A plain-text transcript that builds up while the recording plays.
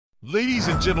Ladies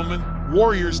and gentlemen,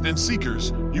 warriors and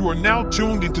seekers, you are now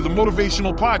tuned into the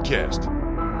Motivational Podcast.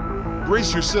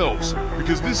 Brace yourselves,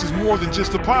 because this is more than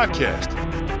just a podcast.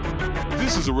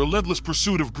 This is a relentless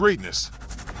pursuit of greatness.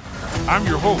 I'm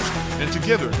your host, and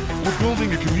together, we're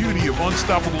building a community of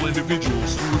unstoppable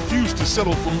individuals who refuse to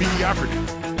settle for mediocrity.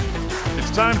 It's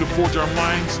time to forge our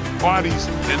minds, bodies,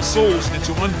 and souls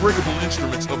into unbreakable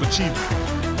instruments of achievement.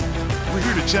 We're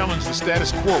here to challenge the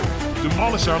status quo,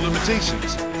 demolish our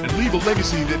limitations, and leave a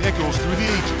legacy that echoes through the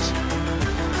ages.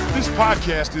 This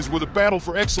podcast is where the battle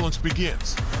for excellence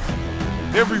begins.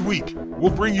 Every week,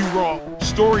 we'll bring you raw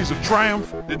stories of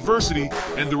triumph, adversity,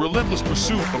 and the relentless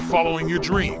pursuit of following your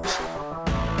dreams.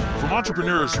 From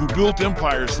entrepreneurs who built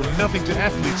empires from nothing to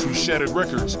athletes who shattered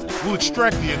records, we'll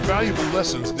extract the invaluable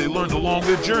lessons they learned along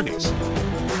their journeys.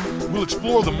 We'll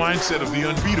explore the mindset of the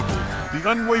unbeatable,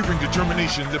 the unwavering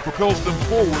determination that propels them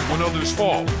forward when others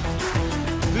fall.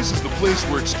 This is the place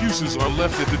where excuses are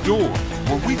left at the door,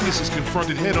 where weakness is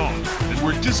confronted head-on, and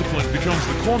where discipline becomes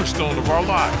the cornerstone of our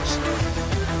lives.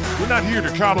 We're not here to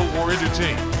coddle or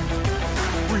entertain.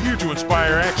 We're here to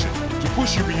inspire action, to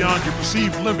push you beyond your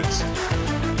perceived limits.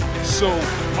 So,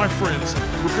 my friends,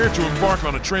 prepare to embark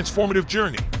on a transformative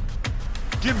journey.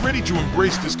 Get ready to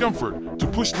embrace discomfort, to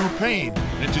push through pain,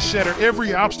 and to shatter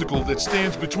every obstacle that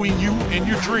stands between you and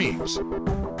your dreams.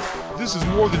 This is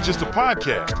more than just a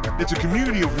podcast. It's a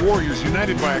community of warriors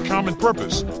united by a common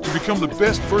purpose to become the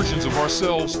best versions of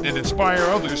ourselves and inspire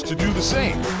others to do the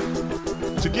same.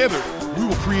 Together, we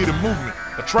will create a movement,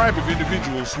 a tribe of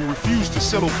individuals who refuse to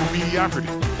settle for mediocrity.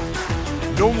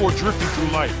 No more drifting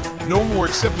through life, no more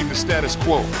accepting the status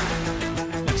quo.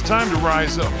 It's time to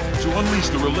rise up, to unleash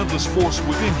the relentless force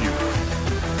within you.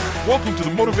 Welcome to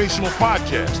the Motivational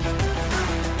Podcast.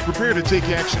 Prepare to take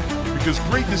action, because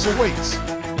greatness awaits.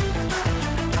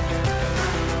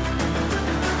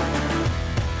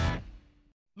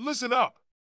 Listen up.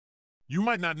 You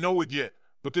might not know it yet,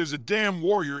 but there's a damn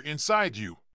warrior inside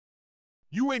you.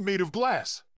 You ain't made of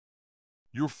glass.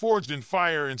 You're forged in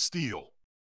fire and steel.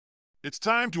 It's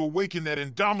time to awaken that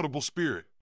indomitable spirit.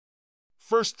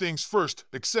 First things first,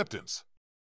 acceptance.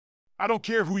 I don't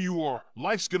care who you are,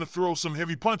 life's gonna throw some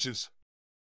heavy punches.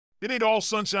 It ain't all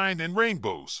sunshine and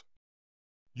rainbows.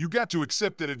 You got to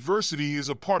accept that adversity is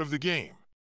a part of the game.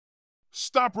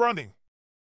 Stop running.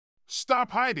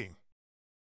 Stop hiding.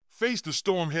 Face the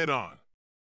storm head on.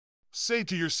 Say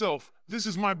to yourself, this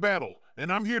is my battle,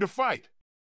 and I'm here to fight.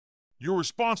 Your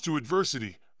response to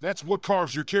adversity, that's what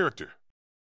carves your character.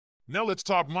 Now let's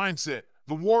talk mindset,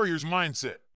 the warrior's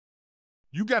mindset.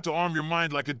 You got to arm your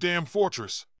mind like a damn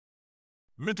fortress.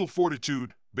 Mental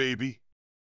fortitude, baby.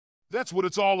 That's what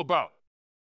it's all about.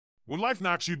 When life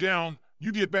knocks you down,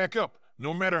 you get back up,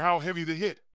 no matter how heavy the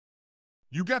hit.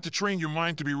 You got to train your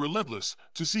mind to be relentless,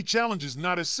 to see challenges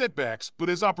not as setbacks, but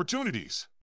as opportunities.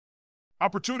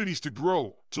 Opportunities to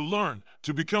grow, to learn,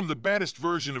 to become the baddest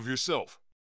version of yourself.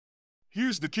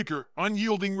 Here's the kicker,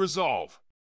 unyielding resolve.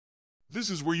 This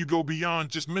is where you go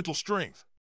beyond just mental strength.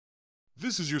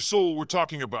 This is your soul we're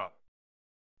talking about.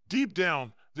 Deep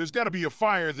down, there's got to be a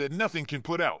fire that nothing can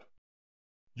put out.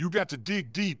 You got to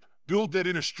dig deep, build that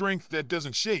inner strength that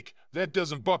doesn't shake, that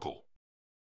doesn't buckle.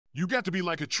 You got to be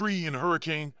like a tree in a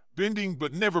hurricane, bending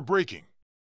but never breaking.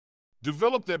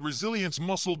 Develop that resilience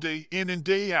muscle day in and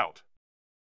day out.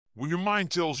 When your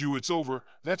mind tells you it's over,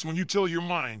 that's when you tell your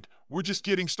mind, we're just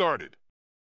getting started.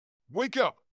 Wake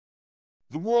up.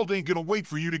 The world ain't gonna wait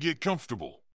for you to get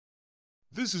comfortable.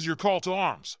 This is your call to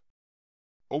arms.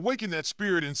 Awaken that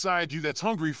spirit inside you that's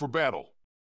hungry for battle.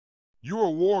 You're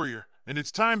a warrior, and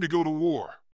it's time to go to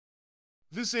war.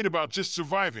 This ain't about just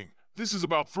surviving. This is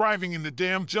about thriving in the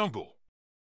damn jungle.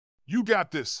 You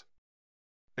got this.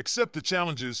 Accept the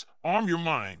challenges, arm your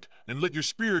mind, and let your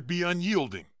spirit be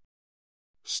unyielding.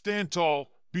 Stand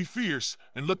tall, be fierce,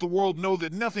 and let the world know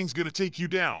that nothing's gonna take you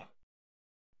down.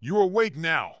 You're awake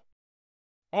now.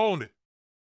 Own it.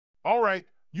 All right,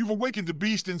 you've awakened the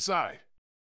beast inside.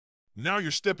 Now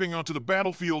you're stepping onto the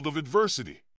battlefield of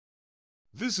adversity.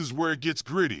 This is where it gets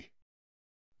gritty.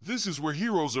 This is where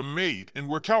heroes are made and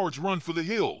where cowards run for the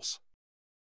hills.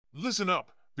 Listen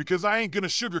up, because I ain't gonna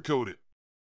sugarcoat it.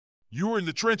 You're in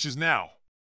the trenches now.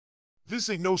 This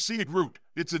ain't no scenic route,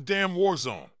 it's a damn war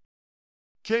zone.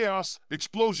 Chaos,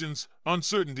 explosions,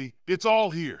 uncertainty, it's all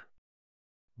here.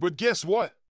 But guess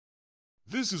what?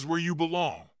 This is where you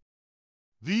belong.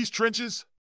 These trenches,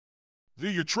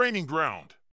 they're your training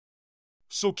ground.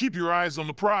 So keep your eyes on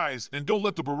the prize and don't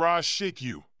let the barrage shake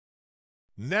you.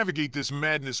 Navigate this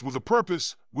madness with a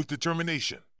purpose, with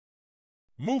determination.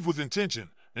 Move with intention,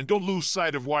 and don't lose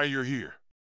sight of why you're here.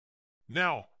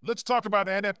 Now, let's talk about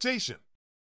adaptation.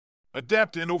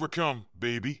 Adapt and overcome,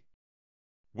 baby.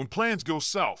 When plans go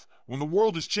south, when the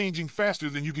world is changing faster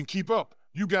than you can keep up,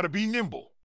 you gotta be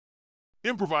nimble.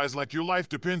 Improvise like your life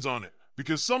depends on it,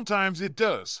 because sometimes it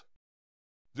does.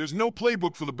 There's no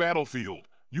playbook for the battlefield.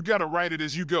 You gotta write it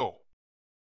as you go.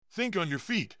 Think on your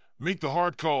feet, make the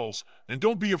hard calls, and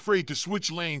don't be afraid to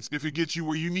switch lanes if it gets you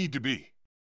where you need to be.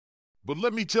 But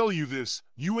let me tell you this,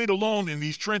 you ain't alone in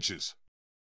these trenches.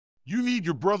 You need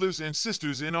your brothers and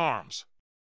sisters in arms.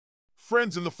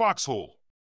 Friends in the foxhole.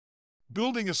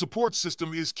 Building a support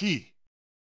system is key.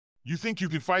 You think you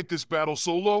can fight this battle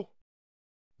solo?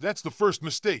 That's the first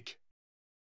mistake.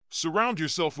 Surround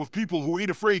yourself with people who ain't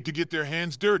afraid to get their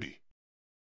hands dirty.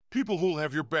 People who'll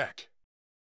have your back.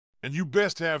 And you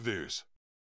best have theirs.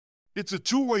 It's a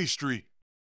two-way street.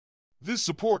 This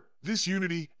support, this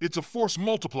unity, it's a force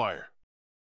multiplier.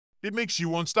 It makes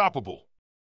you unstoppable.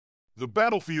 The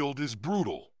battlefield is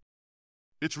brutal.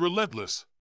 It's relentless.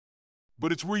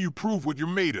 But it's where you prove what you're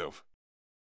made of.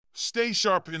 Stay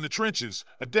sharp in the trenches,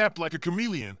 adapt like a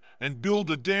chameleon, and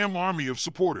build a damn army of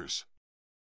supporters.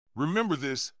 Remember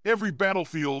this, every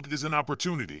battlefield is an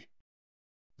opportunity.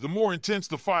 The more intense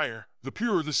the fire, the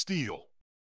purer the steel.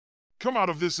 Come out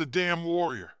of this a damn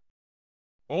warrior.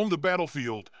 Own the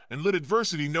battlefield, and let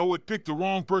adversity know it picked the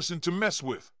wrong person to mess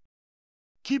with.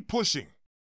 Keep pushing.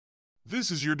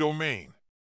 This is your domain.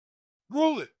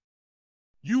 Roll it.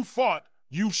 You fought,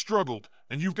 you've struggled,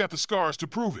 and you've got the scars to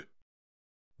prove it.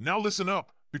 Now listen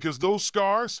up, because those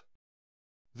scars,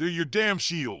 they're your damn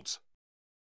shields.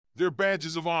 They're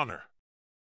badges of honor.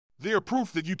 They are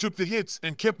proof that you took the hits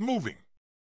and kept moving.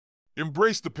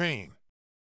 Embrace the pain.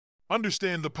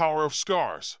 Understand the power of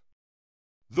scars.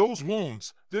 Those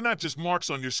wounds, they're not just marks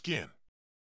on your skin.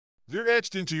 They're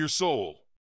etched into your soul.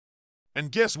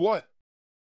 And guess what?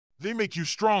 They make you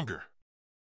stronger.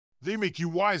 They make you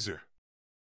wiser.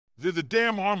 They're the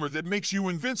damn armor that makes you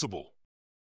invincible.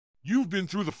 You've been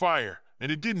through the fire,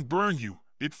 and it didn't burn you,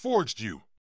 it forged you.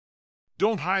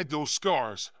 Don't hide those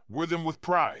scars, wear them with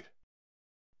pride.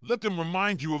 Let them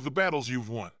remind you of the battles you've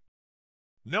won.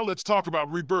 Now let's talk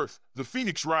about rebirth, the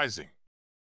phoenix rising.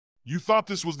 You thought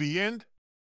this was the end?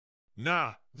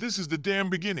 Nah, this is the damn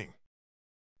beginning.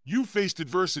 You faced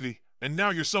adversity, and now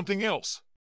you're something else.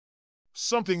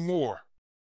 Something more.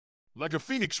 Like a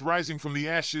phoenix rising from the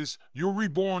ashes, you're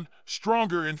reborn,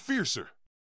 stronger and fiercer.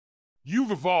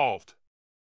 You've evolved.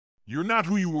 You're not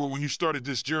who you were when you started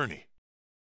this journey.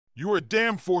 You're a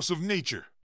damn force of nature.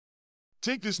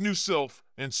 Take this new self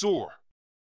and soar.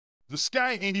 The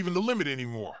sky ain't even the limit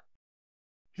anymore.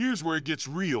 Here's where it gets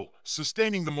real,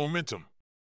 sustaining the momentum.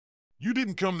 You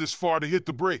didn't come this far to hit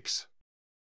the brakes.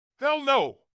 Hell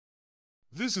no!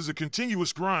 This is a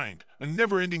continuous grind, a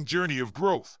never-ending journey of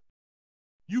growth.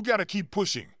 You gotta keep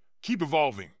pushing, keep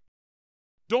evolving.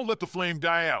 Don't let the flame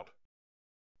die out.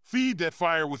 Feed that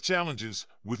fire with challenges,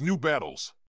 with new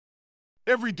battles.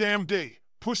 Every damn day,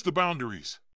 push the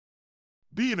boundaries.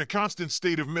 Be in a constant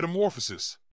state of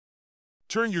metamorphosis.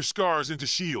 Turn your scars into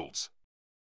shields.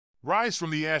 Rise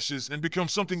from the ashes and become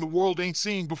something the world ain't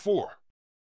seen before.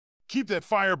 Keep that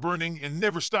fire burning and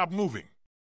never stop moving.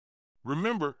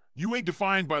 Remember, you ain't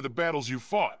defined by the battles you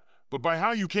fought, but by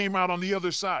how you came out on the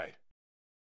other side.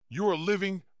 You're a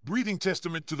living, breathing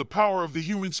testament to the power of the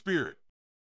human spirit.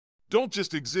 Don't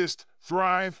just exist,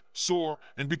 thrive, soar,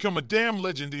 and become a damn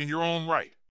legend in your own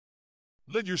right.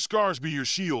 Let your scars be your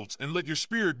shields and let your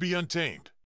spirit be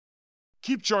untamed.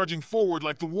 Keep charging forward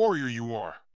like the warrior you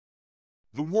are.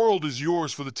 The world is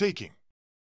yours for the taking.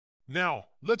 Now,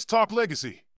 let's talk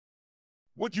legacy.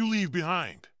 What you leave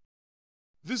behind.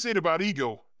 This ain't about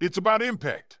ego, it's about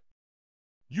impact.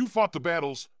 You fought the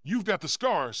battles, you've got the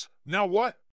scars, now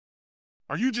what?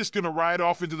 Are you just gonna ride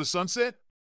off into the sunset?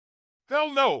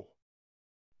 Hell no!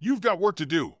 You've got work to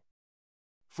do.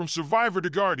 From survivor to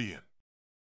guardian.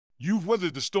 You've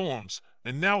weathered the storms,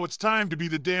 and now it's time to be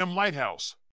the damn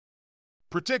lighthouse.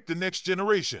 Protect the next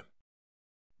generation.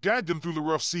 Guide them through the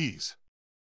rough seas.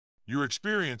 Your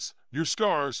experience, your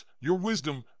scars, your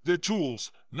wisdom, they're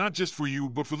tools, not just for you,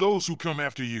 but for those who come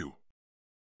after you.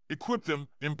 Equip them,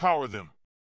 empower them.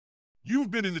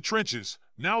 You've been in the trenches,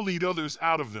 now lead others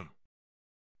out of them.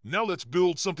 Now let's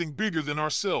build something bigger than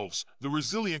ourselves, the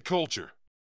resilient culture.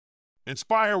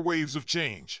 Inspire waves of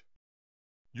change.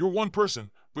 You're one person,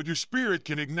 but your spirit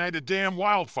can ignite a damn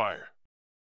wildfire.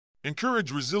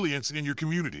 Encourage resilience in your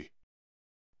community.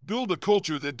 Build a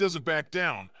culture that doesn't back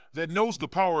down, that knows the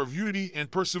power of unity and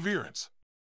perseverance.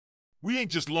 We ain't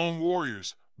just lone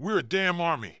warriors, we're a damn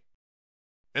army.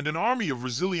 And an army of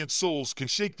resilient souls can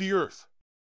shake the earth.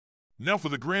 Now for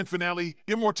the grand finale,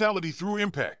 immortality through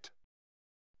impact.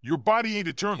 Your body ain't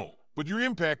eternal, but your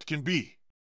impact can be.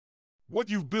 What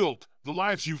you've built, the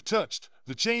lives you've touched,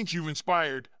 the change you've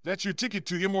inspired, that's your ticket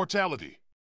to immortality.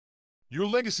 Your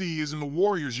legacy is in the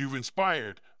warriors you've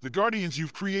inspired, the guardians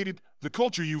you've created, the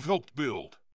culture you've helped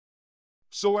build.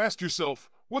 So ask yourself,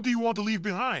 what do you want to leave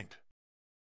behind?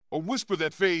 A whisper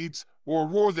that fades, or a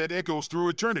roar that echoes through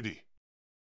eternity?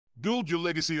 Build your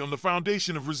legacy on the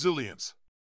foundation of resilience.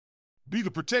 Be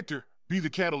the protector, be the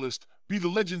catalyst, be the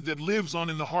legend that lives on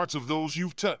in the hearts of those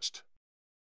you've touched.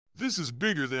 This is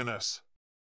bigger than us.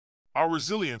 Our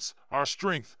resilience, our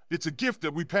strength, it's a gift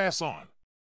that we pass on.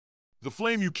 The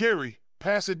flame you carry,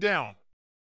 pass it down.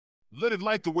 Let it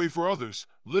light the way for others,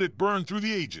 let it burn through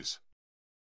the ages.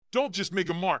 Don't just make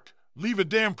a mark, leave a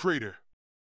damn crater.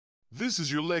 This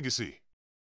is your legacy.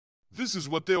 This is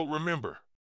what they'll remember.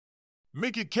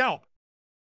 Make it count.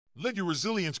 Let your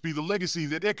resilience be the legacy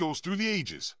that echoes through the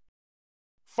ages.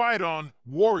 Fight on,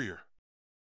 warrior.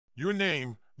 Your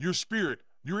name, your spirit,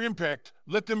 your impact,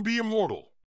 let them be immortal.